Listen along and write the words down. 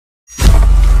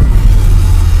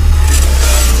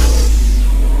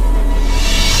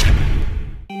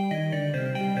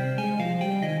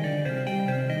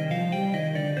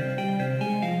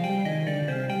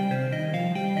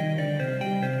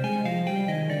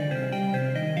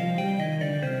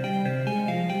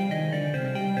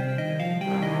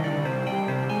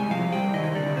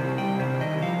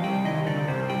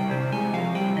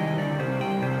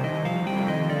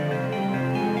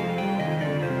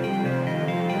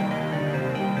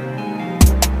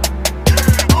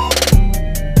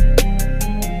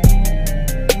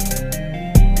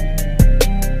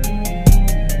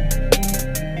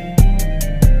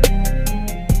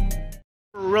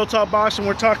Talk Boxing.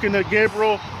 We're talking to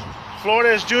Gabriel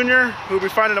Flores Jr., who will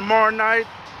be fighting tomorrow night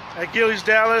at Gillies,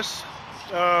 Dallas.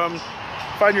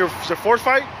 Fighting your fourth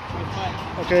fight? Fourth fight.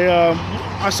 Okay,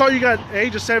 I saw you got, at the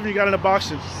age of 7, you got into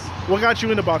boxing. What got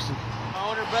you into boxing? My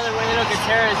older brother, Gabriel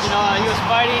Gutierrez, you know, he was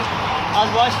fighting. I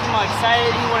was watching him, excited.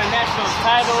 He won a national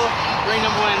title, ring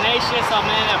number 1 in the nation, so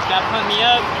man, that pumped me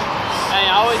up. I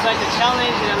always liked the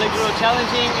challenge, and it looked real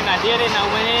challenging, and I did it, and I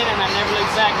went in, and I never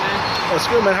looked back, man. That's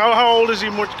good, man. How old is he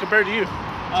more compared to you? 6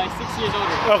 years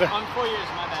older. Okay. I'm 4 years,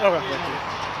 my bad.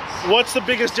 Okay. What's the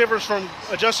biggest difference from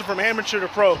adjusting from amateur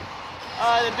to pro?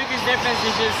 The biggest difference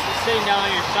is just sitting down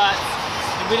on your shots.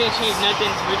 And we didn't change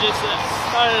nothing. We just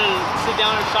started to sit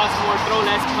down on shots more, throw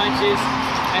less punches.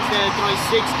 Instead of throwing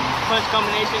 6-punch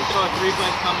combination, throw a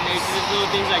 3-punch combination. Just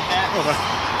little things like that. Okay.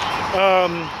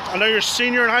 I know you're a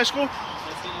senior in high school?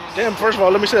 Damn, first of all,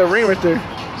 let me see that ring right there.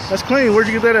 That's clean. Where'd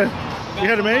you get that at? You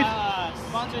had it made?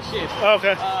 Sponsorship. Oh,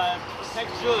 okay.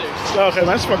 Texas Jewelers. Okay,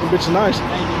 that's fucking bitch nice.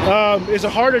 Is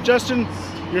it hard adjusting?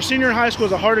 Your senior in high school,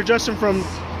 is it hard adjusting from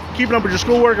keeping up with your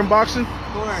schoolwork and boxing?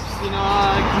 Of course. You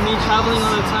know, me traveling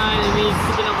all the time and me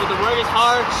keeping up with the work is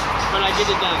hard, but I get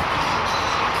it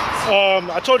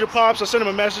done. I told your pops, I sent him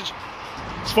a message.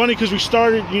 It's funny because we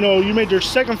started, you know, you made your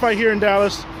second fight here in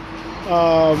Dallas.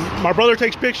 My brother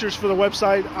takes pictures for the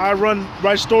website. I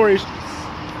write stories.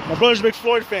 My brother's a big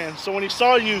Floyd fan, so when he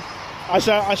saw you, I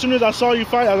said, as soon as I saw you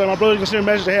fight, I was like, my brother's gonna send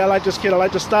me a message, hey, I like this kid, I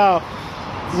like the style.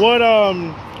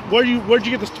 Where'd you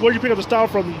pick up the style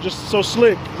from? You're just so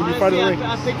slick when you fight in the ring.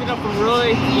 I picked it up from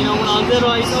Roy. You know, when I was little,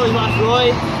 I used to always watch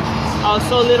Roy. I was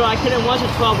so little, I couldn't watch a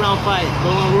 12-round fight.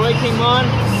 But when Roy came on,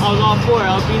 I was all for it.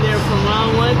 I'll be there from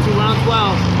round 1 to round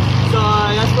 12. So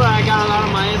that's where I got a lot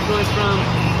of my influence from.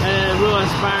 Real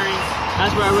inspiring.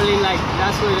 That's where I really like.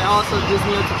 That's where it also gives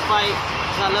me up to fight.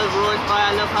 I love Roy's fight.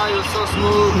 I love how he was so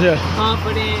smooth,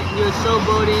 confident. He was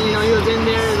showboating. You know, he was in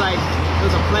there like it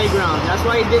was a playground. That's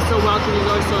why he did so well because he was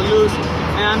always so loose.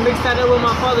 And I mixed that up with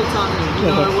my father taught me. You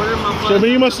know, whatever my father. So, I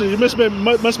mean, you must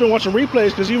have been watching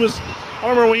replays because he was. I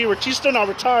remember when he's still not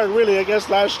retired really. I guess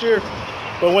last year.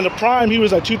 But when the prime, he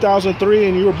was like 2003,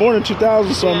 and you were born in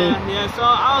 2000. So yeah, So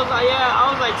I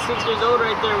was like 6 years old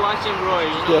right there watching Roy.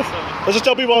 You know, so. I just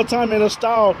tell people all the time, man, the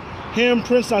style, him,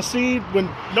 Prince Nasib, when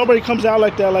nobody comes out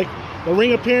like that, like the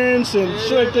ring appearance and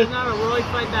shit like that. There's not a Roy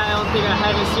fight that I don't think I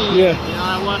haven't seen. Yeah. You know,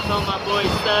 I watched all my boys'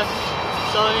 stuff,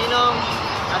 so you know,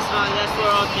 that's where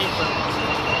it all came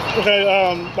from. Okay,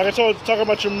 like I told you, talking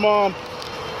about your mom,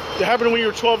 it happened when you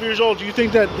were 12 years old. Do you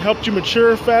think that helped you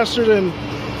mature faster than?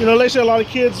 You know, they say a lot of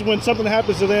kids, when something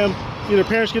happens to them, either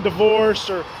parents get divorced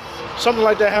or something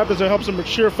like that happens, it helps them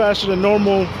mature faster than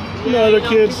normal, other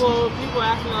kids. People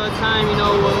ask me all the time, you know,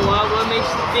 what makes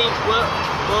you think,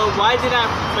 why did I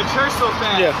mature so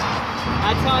fast? Yeah.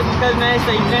 I tell you because, man, it's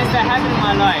the events that happened in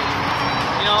my life.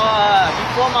 You know,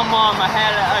 before my mom, I had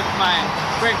my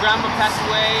great-grandma pass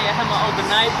away, I had my Uncle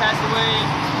Knight pass away,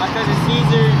 my cousin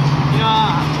Caesar. You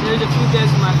know, there's a few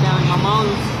deaths in my family. My mom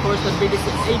was, of course, the biggest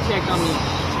paycheck on me.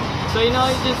 So, you know,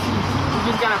 you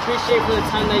just gotta appreciate for the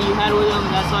time that you had with them.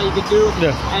 That's all you could do.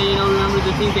 Yeah. And, you know, remember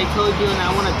the things they told you. And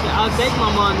I'll thank my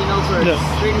mom, you know, for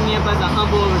bringing me up as a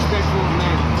humble, respectful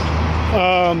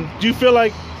man. Do you feel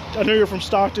like, I know you're from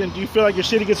Stockton, do you feel like your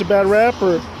city gets a bad rap?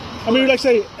 Or, I mean, like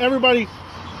say, everybody's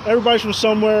from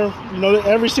somewhere. You know,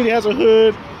 every city has a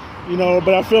hood, you know,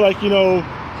 but I feel like, you know,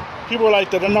 people are like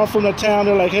that. They're not from the town.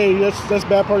 They're like, hey, that's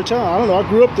bad part of town. I don't know. I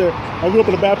grew up there. I grew up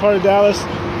in a bad part of Dallas.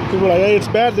 People are like, hey, it's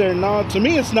bad there. No, to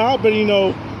me, it's not. But, you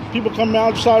know, people come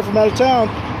outside from out of town,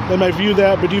 they might view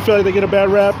that. But do you feel like they get a bad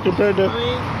rap compared to? I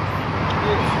mean,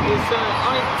 it's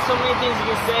only so many things you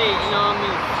can say. You know, I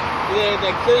mean,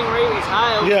 the killing rate is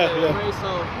high over there. Right?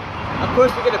 So, of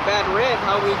course, we get a bad rep.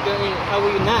 How we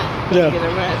not get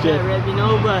a bad rep, you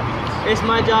know? But it's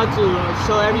my job to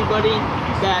show everybody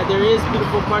that there is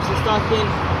beautiful parts of Stockton.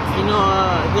 You know,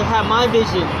 they have my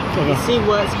vision to see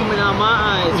what's coming out of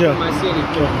my eyes from my city.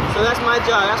 So that's my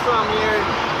job. That's what I'm here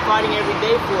fighting every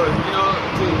day for. You know,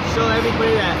 to show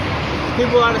everybody that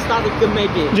people out of Stockton could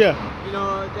make it. Yeah. You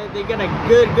know, they got a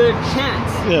good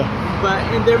chance. Yeah. But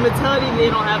in their mentality, they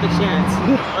don't have a chance.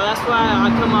 So that's why I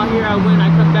come out here, I win,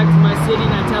 I come back to my city,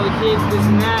 and I tell the kids this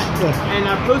and that. And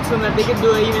I prove to them that they can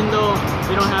do it even though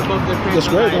they don't have both their parents.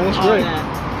 That's great, man. That's great.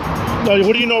 No,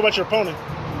 what do you know about your opponent?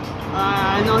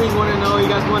 I know he's 1-0. He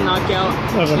got 1 knockout.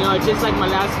 You know, just like my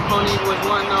last opponent was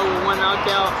 1-0 with 1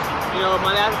 knockout. You know,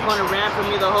 my last opponent ran for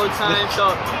me the whole time,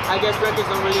 so I guess records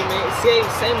don't really say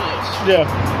much. Yeah.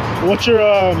 What's your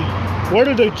Where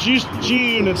did the G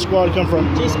Unit squad come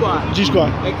from? G Squad. G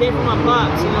Squad. It came from my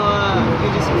pops. You know,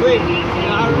 it just clicked. You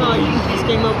know, I don't know. He just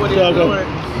came up with it. Okay. So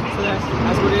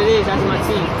that's what it is. That's my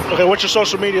team. Okay, what's your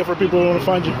social media for people who want to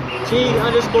find you?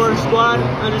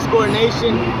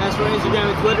 G_squad_nation. That's for Instagram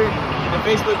and Twitter. And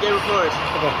Facebook, Gabriel Flores.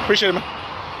 Okay, appreciate it, man.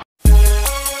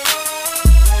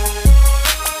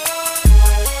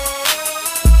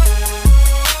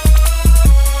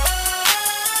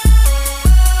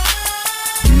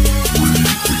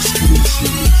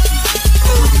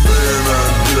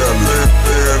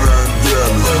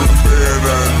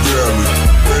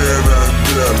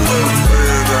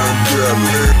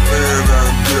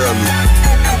 Man,